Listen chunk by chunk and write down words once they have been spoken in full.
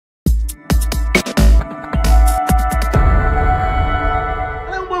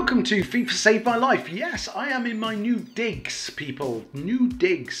Welcome to FIFA Saved My Life. Yes, I am in my new digs, people. New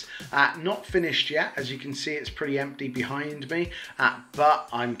digs. Not finished yet. As you can see, it's pretty empty behind me. But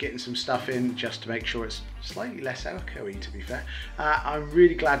I'm getting some stuff in just to make sure it's slightly less echoey, to be fair. I'm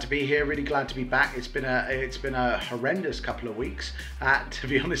really glad to be here, really glad to be back. It's been a horrendous couple of weeks, to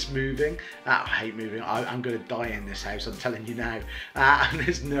be honest, moving. I hate moving. I'm going to die in this house, I'm telling you now. And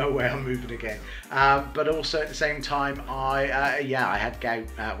there's no way I'm moving again. But also at the same time, I had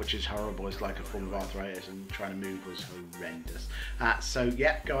gout, which is horrible. It's like a form of arthritis, and trying to move was horrendous. So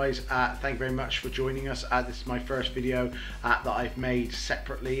yeah, guys, thank you very much for joining us. This is my first video that I've made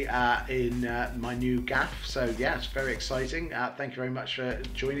separately in my new gaff. So yeah, it's very exciting. Thank you very much for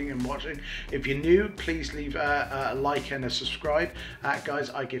joining and watching. If you're new, please leave a like and a subscribe. Guys,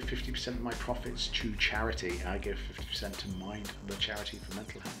 I give 50% of my profits to charity. I give 50% to Mind, the charity for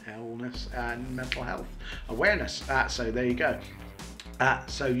mental illness and mental health awareness. So there you go.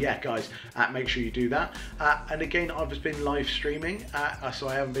 So yeah, guys, make sure you do that. And again, I've just been live streaming, so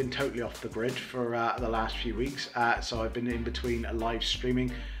I haven't been totally off the grid for the last few weeks. So I've been in between live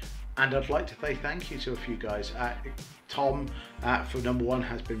streaming. And I'd like to say thank you to a few guys. Tom, for number one,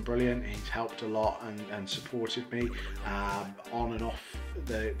 has been brilliant. He's helped a lot and supported me on and off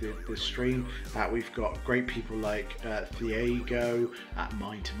the stream. We've got great people like Thiago,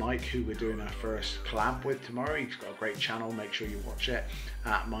 Mind to Mike, who we're doing our first collab with tomorrow. He's got a great channel, make sure you watch it.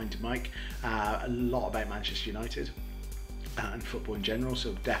 Mind to Mike, a lot about Manchester United and football in general,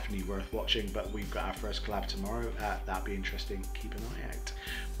 so definitely worth watching. But we've got our first collab tomorrow. That'll be interesting, keep an eye out.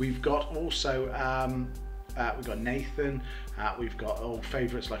 We've got also we've got Nathan, we've got old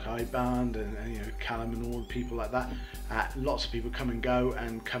favourites like iBand and you know, Callum and all the people like that. Lots of people come and go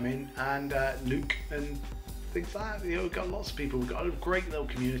and come in, and Luke and things like that. You know, we've got lots of people. We've got a great little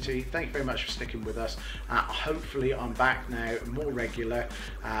community. Thank you very much for sticking with us. Hopefully I'm back now, more regular,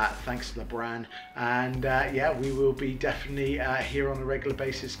 thanks to the brand. And yeah, we will be definitely here on a regular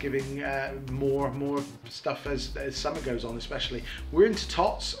basis, giving more stuff as summer goes on. Especially, we're into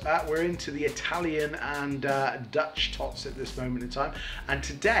Tots. We're into the Italian and Dutch Tots at this moment in time. And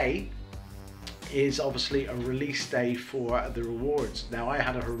today is obviously a release day for the rewards. Now, I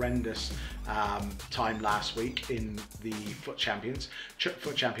had a horrendous time last week in the Foot Champions.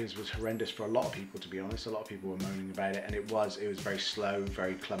 Foot Champions was horrendous for a lot of people, to be honest. A lot of people were moaning about it, and it was very slow,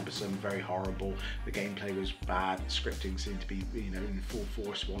 very clumbersome, very horrible. The gameplay was bad. Scripting seemed to be, you know, in full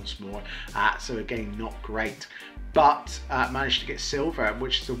force once more. So again, not great. But managed to get silver,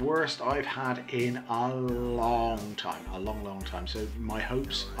 which is the worst I've had in a long time, a long time. So my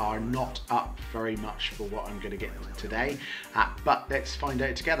hopes are not up very much for what I'm going to get today, but let's find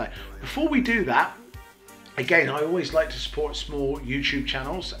out together. Before we do that, again, I always like to support small YouTube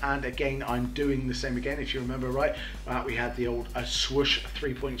channels, and again, I'm doing the same again. If you remember right, we had the old swoosh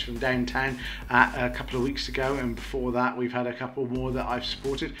 3 points from downtown a couple of weeks ago, and before that we've had a couple more that I've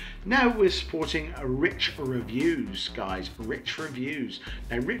supported. Now we're supporting Rich Reviews, guys. Rich Reviews.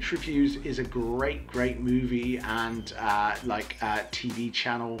 Now, Rich Reviews is a great movie and TV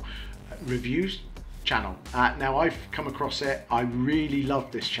channel reviews channel. Now, I've come across it. I really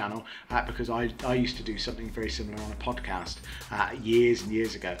love this channel because I used to do something very similar on a podcast years and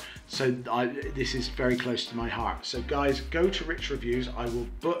years ago. So this is very close to my heart. So guys, go to Rich Reviews. I will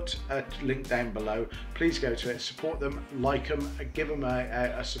put a link down below. Please go to it, support them, like them, give them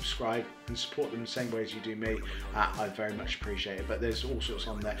a subscribe, and support them the same way as you do me. I very much appreciate it. But there's all sorts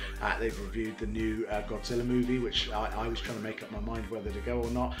on there. They've reviewed the new Godzilla movie, which I was trying to make up my mind whether to go or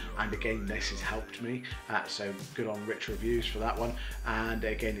not, and again, this has helped me. So good on Rich Reviews for that one. And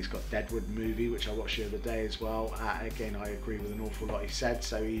again, he's got Deadwood movie, which I watched the other day as well. Again, I agree with an awful lot he said,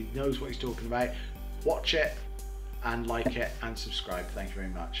 so he knows what he's talking about. Watch it and like it and subscribe. Thank you very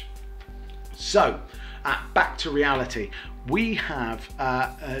much. So back to reality. We have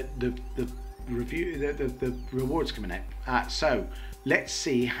the rewards coming out. So let's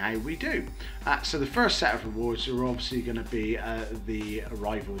see how we do. So the first set of rewards are obviously going to be the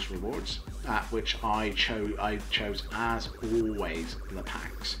Rivals rewards, which I chose as always the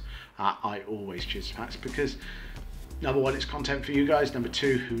packs. I always choose packs because number one, it's content for you guys. Number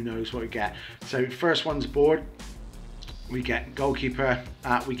two, who knows what we get. So first one's board. We get goalkeeper,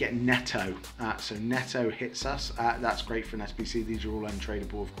 we get Neto. So Neto hits us. That's great for an SBC. These are all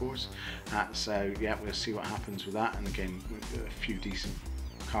untradeable, of course. So yeah, we'll see what happens with that. And again, a few decent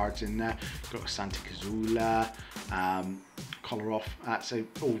cards in there. Got Santi Cazorla, Kolarov. So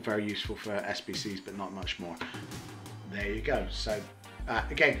all very useful for SBCs, but not much more. There you go. So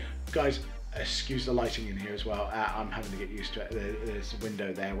again, guys, excuse the lighting in here as well. I'm having to get used to it. There's a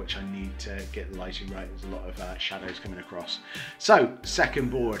window there which I need to get the lighting right. There's a lot of shadows coming across. So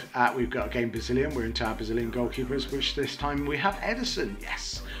second board, we've got again Brazilian. We're into our Brazilian goalkeepers, which this time we have Edison.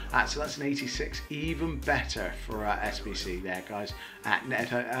 Yes, so that's an 86, even better for SBC there, guys.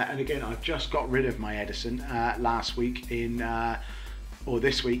 And again, I've just got rid of my Edison last week or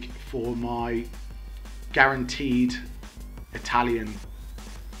this week for my guaranteed Italian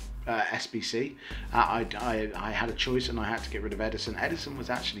SBC. I had a choice and I had to get rid of Edison. Edison was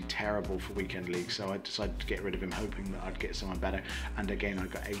actually terrible for weekend league, so I decided to get rid of him, hoping that I'd get someone better. And again, I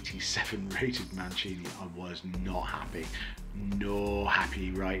got 87 rated Mancini. I was not happy. No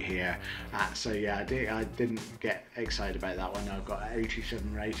happy right here. So yeah, I didn't get excited about that one. I've got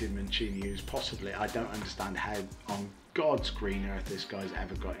 87 rated Mancini, who's possibly, I don't understand how on God's green earth this guy's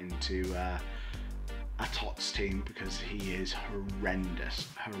ever got into a Tots team, because he is horrendous.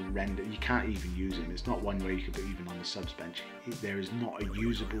 You can't even use him. It's not one where you could put even on the subs bench. There is not a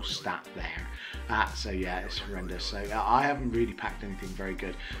usable stat there. So yeah, it's horrendous. So I haven't really packed anything very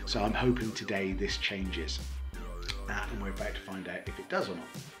good. So I'm hoping today this changes. And we're about to find out if it does or not.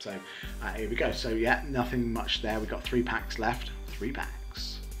 So here we go. So yeah, nothing much there. We've got 3 packs left. 3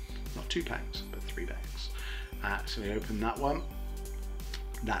 packs. Not 2 packs, but 3 packs. So we open that one.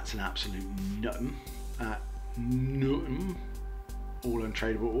 That's an absolute nuttin. All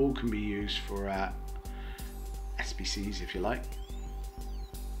untradeable, all can be used for SBCs if you like.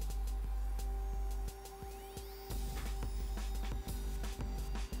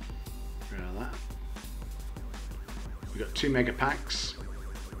 Rid of that. We've got 2 mega packs.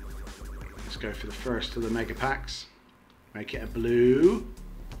 Let's go for the first of the mega packs. Make it a blue.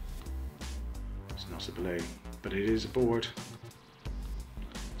 It's not a blue, but it is a board.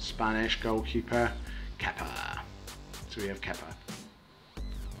 Spanish goalkeeper, Kepa. So we have Kepa.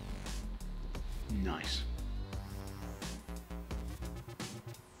 Nice.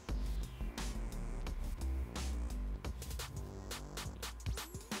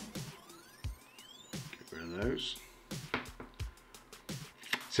 Get rid of those.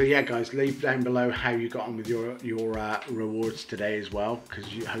 So yeah, guys, leave down below how you got on with your rewards today as well, because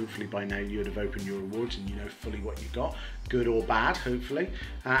hopefully by now you would have opened your rewards and you know fully what you got, good or bad, hopefully.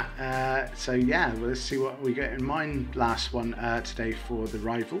 So yeah, well, let's see what we get in mine. Last one today for the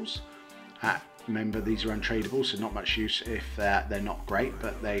rivals. Remember, these are untradeable, so not much use if they're not great,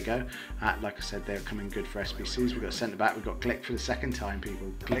 but there you go. Like I said, they're coming good for SBCs. We've got centre back, we've got Glick for the second time,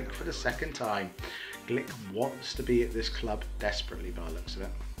 people. Glick for the second time. Glick wants to be at this club desperately by the looks of it.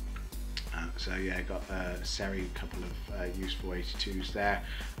 So yeah, got Seri, a couple of useful 82s there.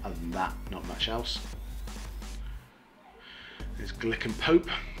 Other than that, not much else. There's Glick and Pope.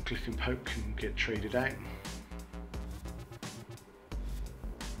 Glick and Pope can get traded out.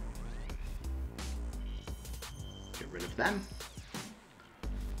 Get rid of them.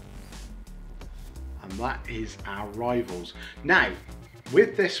 And that is our rivals. Now,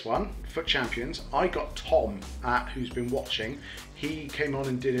 with this one, Foot Champions, I got Tom, who's been watching. He came on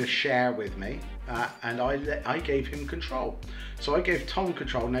and did a share with me, and I gave him control. So I gave Tom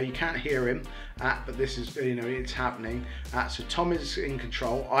control. Now you can't hear him, but this is, you know, it's happening. So Tom is in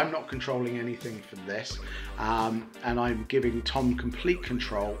control. I'm not controlling anything for this, and I'm giving Tom complete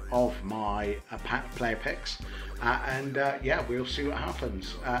control of my player picks. Yeah, we'll see what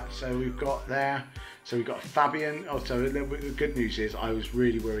happens. So we've got there. So we've got Fabian. Oh, so the good news is I was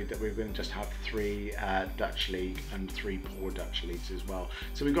really worried that we were going to just have 3 Dutch League and 3 poor Dutch leagues as well.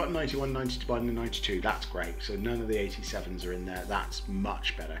 So we've got 91, 92, and 92. That's great. So none of the 87s are in there. That's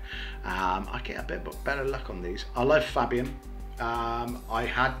much better. I get a bit better luck on these. I love Fabian. I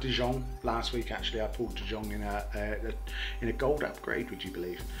had De Jong last week. Actually, I pulled De Jong in a gold upgrade. Would you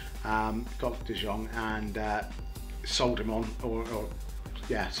believe? Got De Jong and sold him on,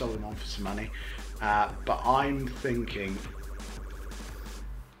 sold him on for some money. But I'm thinking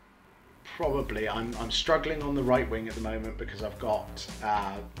probably I'm struggling on the right wing at the moment because I've got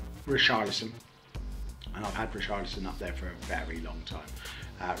Richarlison, and I've had Richarlison up there for a very long time.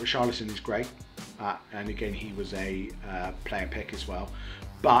 Richarlison is great, and again he was a player pick as well,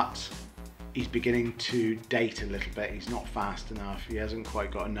 but he's beginning to date a little bit. He's not fast enough. He hasn't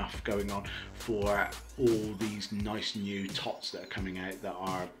quite got enough going on for all these nice new Tots that are coming out that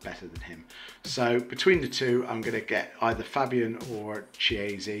are better than him. So between the two, I'm going to get either Fabian or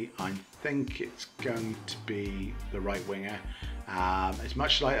Chiesi. I think it's going to be the right winger. It's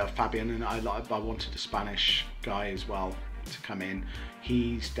much like Fabian, and I wanted a Spanish guy as well to come in.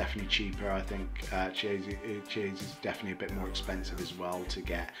 He's definitely cheaper. I think Chiesi is definitely a bit more expensive as well to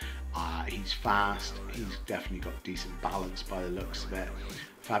get. He's fast. He's definitely got decent balance by the looks of it.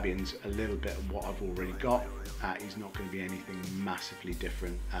 Fabian's a little bit of what I've already got. He's not going to be anything massively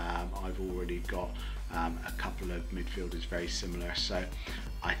different. I've already got a couple of midfielders very similar, so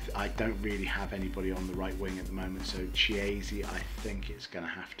I don't really have anybody on the right wing at the moment. So Chiesi, I think it's going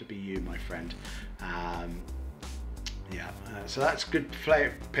to have to be you, my friend. So that's good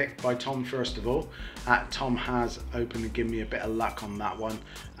player pick by Tom first of all. Tom has opened and given me a bit of luck on that one.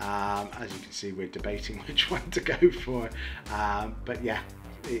 As you can see, we're debating which one to go for, but yeah,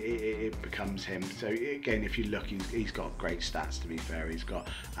 it becomes him. So again, if you look, he's got great stats, to be fair. He's got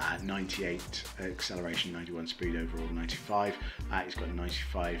 98 acceleration, 91 speed overall, 95. He's got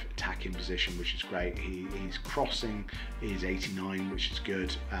 95 attacking position, which is great. He's crossing is 89, which is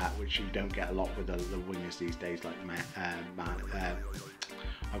good, which you don't get a lot with the wingers these days, like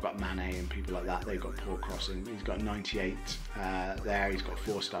I've got Mane and people like that. They've got poor crossing. He's got 98 there. He's got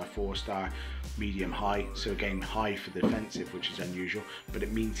 4-star, 4-star, medium, high. So again, high for the defensive, which is unusual, but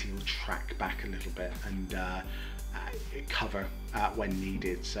it means he'll track back a little bit and cover when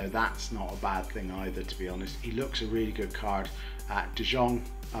needed. So that's not a bad thing either, to be honest. He looks a really good card. De Jong,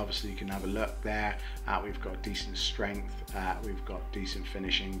 obviously you can have a look there. We've got decent strength, we've got decent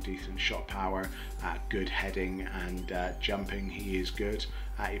finishing, decent shot power, good heading and jumping. He is good.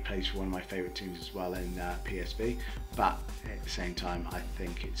 He plays for one of my favourite teams as well in PSV, but at the same time I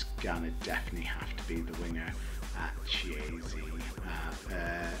think it's gonna definitely have to be the winger, Chiesi.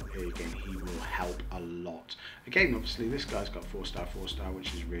 Again, he will help a lot. Again, obviously this guy's got 4-star, 4-star,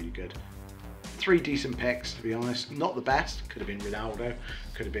 which is really good. 3 decent picks, to be honest. Not the best. Could have been Ronaldo,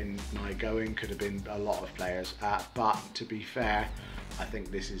 could have been Going, could have been a lot of players. But to be fair, I think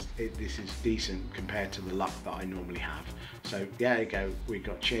this is decent compared to the luck that I normally have. So there you go. We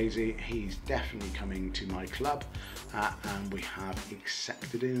got Chiesi. He's definitely coming to my club, and we have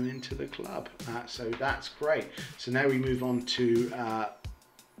accepted him into the club. So that's great. So now we move on to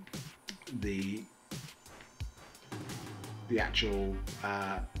the actual.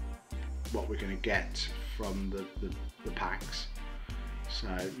 What we're going to get from the packs. So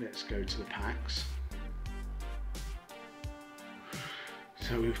let's go to the packs.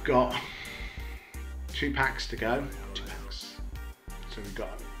 So we've got 2 packs to go. 2 packs. So we've got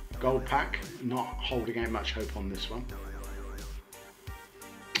a gold pack, not holding out much hope on this one.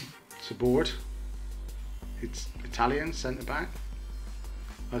 It's a board. It's Italian centre back.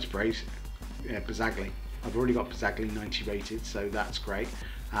 That's brave. Yeah, Bazzagli. I've already got Bazzagli 90 rated, so that's great.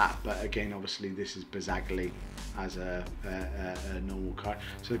 But again, obviously this is Bazzagli as a normal card.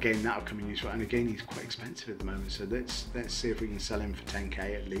 So again, that'll come in useful. And again, he's quite expensive at the moment. So let's see if we can sell him for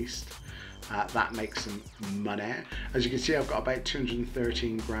 10k at least. That makes some money. As you can see, I've got about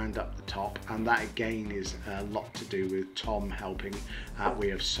 213 grand up the top, and that again is a lot to do with Tom helping. We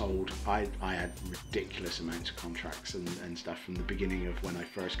have sold. I had ridiculous amounts of contracts and stuff from the beginning of when I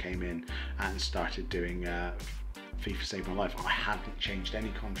first came in and started doing FIFA saved my life. I hadn't changed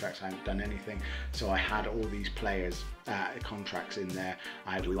any contracts, I hadn't done anything, so I had all these players contracts in there.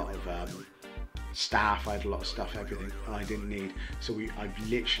 I had a lot of staff, I had a lot of stuff, everything I didn't need. So I've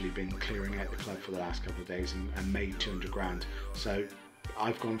literally been clearing out the club for the last couple of days and made 200 grand. So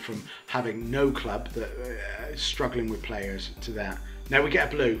I've gone from having no club, that struggling with players, to that. Now we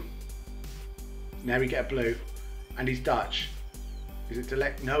get a blue. Now we get a blue, and he's Dutch. Is it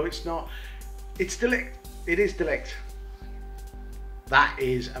Delict? No, it's not. It's Delict. It is Delict. That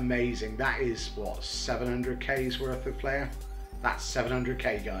is amazing. That is what, 700k's worth of player? That's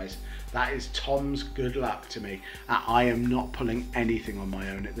 700k, guys. That is Tom's good luck to me. I am not pulling anything on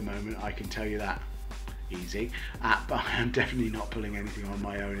my own at the moment, I can tell you that. Easy. But I am definitely not pulling anything on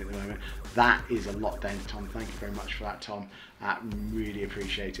my own at the moment. That is a lot down to Tom. Thank you very much for that, Tom. Really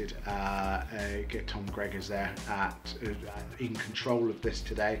appreciated. Get Tom Gregor's there in control of this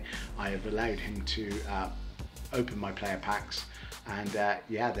today. I have allowed him to open my player packs. And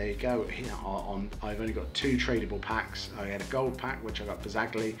yeah, there you go. Here I've only got 2 tradable packs. I had a gold pack, which I got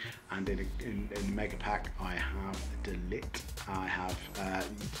Bazzagli, and in the mega pack I have Delict. I have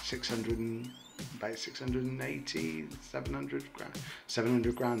about 680, 700 grand.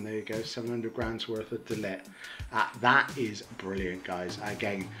 700 grand, there you go. 700 grand's worth of Delict. That is brilliant, guys.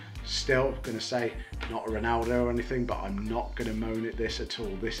 Again, still going to say not a Ronaldo or anything, but I'm not going to moan at this at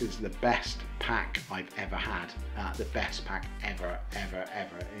all. This is the best pack I've ever had. The best pack ever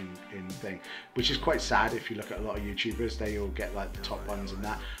in thing, which is quite sad. If you look at a lot of YouTubers, they all get like the top ones and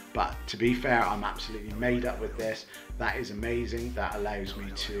that, but to be fair, I'm absolutely made up with this. That is amazing. That allows me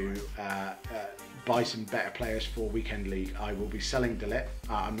to buy some better players for Weekend League. I will be selling Delict.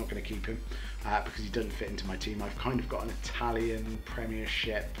 I'm not going to keep him because he doesn't fit into my team. I've kind of got an Italian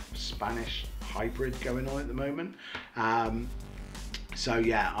Premiership Spanish hybrid going on at the moment. So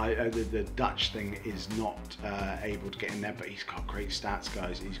yeah, the Dutch thing is not able to get in there, but he's got great stats,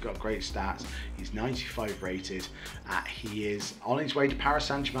 guys. He's got great stats. He's 95 rated. He is on his way to Paris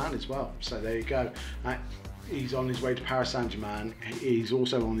Saint-Germain as well. So there you go. He's on his way to Paris Saint-Germain. He's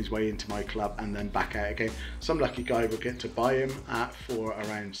also on his way into my club and then back out again. Some lucky guy will get to buy him for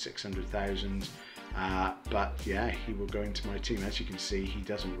around 600,000. But yeah, he will go into my team. As you can see, he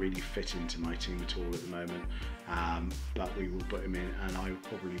doesn't really fit into my team at all at the moment, but we will put him in, and I will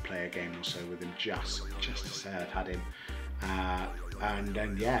probably play a game or so with him just to say I've had him, and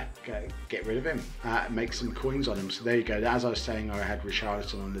then yeah, get rid of him, make some coins on him. So there you go. As I was saying, I had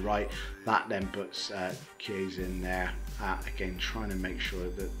Richarlison on the right. That then puts Chiesa in there. Again, trying to make sure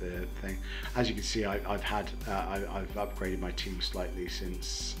that the thing, as you can see, I've upgraded my team slightly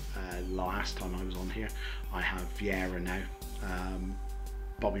since last time I was on here. I have Vieira now,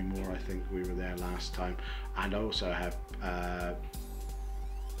 Bobby Moore, I think we were there last time, and I also have a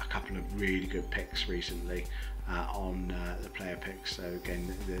couple of really good picks recently on the player picks. So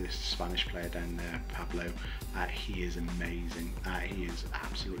again, the Spanish player down there, Pablo, he is amazing. He is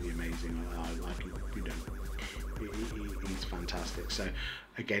absolutely amazing. He's fantastic. So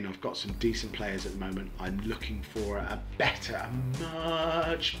again, I've got some decent players at the moment. I'm looking for a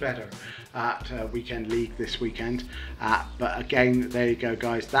much better weekend league this weekend. But again, there you go,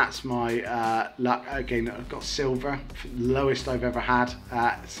 guys. That's my luck. Again, I've got silver, lowest I've ever had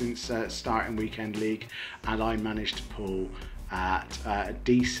since starting weekend league, and I managed to pull a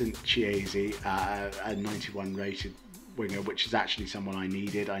decent Chiesa, a 91 rated winger, which is actually someone I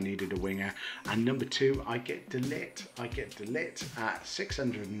needed. I needed a winger. And number two, I get Delit. At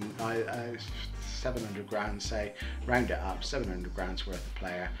 700 grand, say, round it up, 700 grand's worth of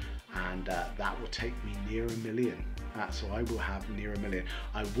player, and that will take me near $1 million. So I will have near $1 million.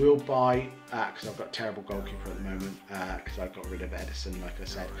 I will buy, because I've got a terrible goalkeeper at the moment, because I've got rid of Edison, like I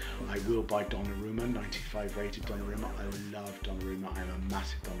said. I will buy Donnarumma, 95 rated Donnarumma. I love Donnarumma. I'm a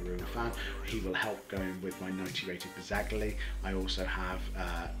massive Donnarumma fan. He will help going with my 90 rated Bazzagli. I also have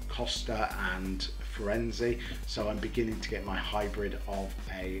Costa and Florenzi. So I'm beginning to get my hybrid of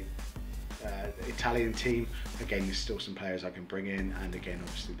a Italian team. Again, there's still some players I can bring in, and again,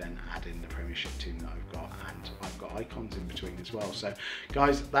 obviously then add in the Premiership team that I've got, and I've got icons in between as well. So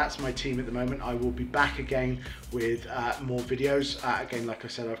guys, that's my team at the moment. I will be back again with more videos. Again, like I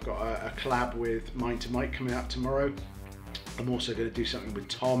said, I've got a collab with Mind to Mike coming up tomorrow. I'm also going to do something with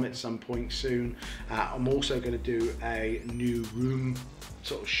Tom at some point soon. I'm also going to do a new room,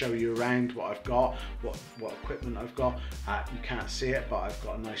 sort of show you around what I've got, what equipment I've got. You can't see it, but I've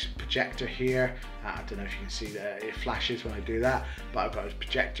got a nice projector here. I don't know if you can see that it flashes when I do that, but I've got a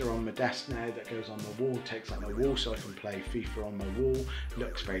projector on my desk now that goes on the wall, takes up my wall, so I can play FIFA on my wall.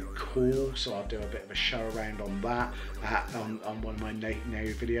 Looks very cool, so I'll do a bit of a show around on that on one of my now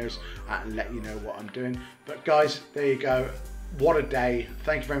videos, and let you know what I'm doing. But guys, there you go. What a day.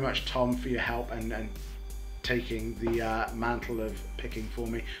 Thank you very much, Tom, for your help and taking the mantle of picking for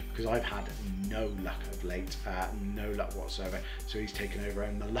me, because I've had no luck of late, no luck whatsoever. So he's taken over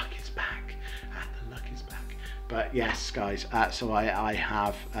and the luck is back. The luck is back. But yes, guys, so I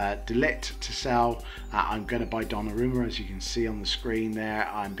have Delit to sell. I'm going to buy Donnarumma, as you can see on the screen there.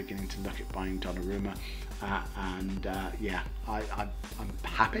 I'm beginning to look at buying Donnarumma. Yeah, I'm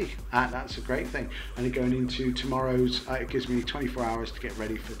happy. That's a great thing. And going into tomorrow's, it gives me 24 hours to get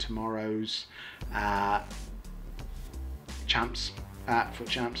ready for tomorrow's champs, foot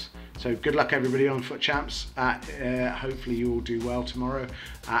champs. So good luck everybody on foot champs. Hopefully you all do well tomorrow,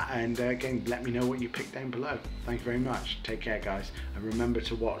 and again, let me know what you pick down below. Thank you very much. Take care, guys, and remember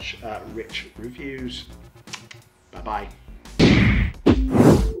to watch Rich Reviews. Bye bye.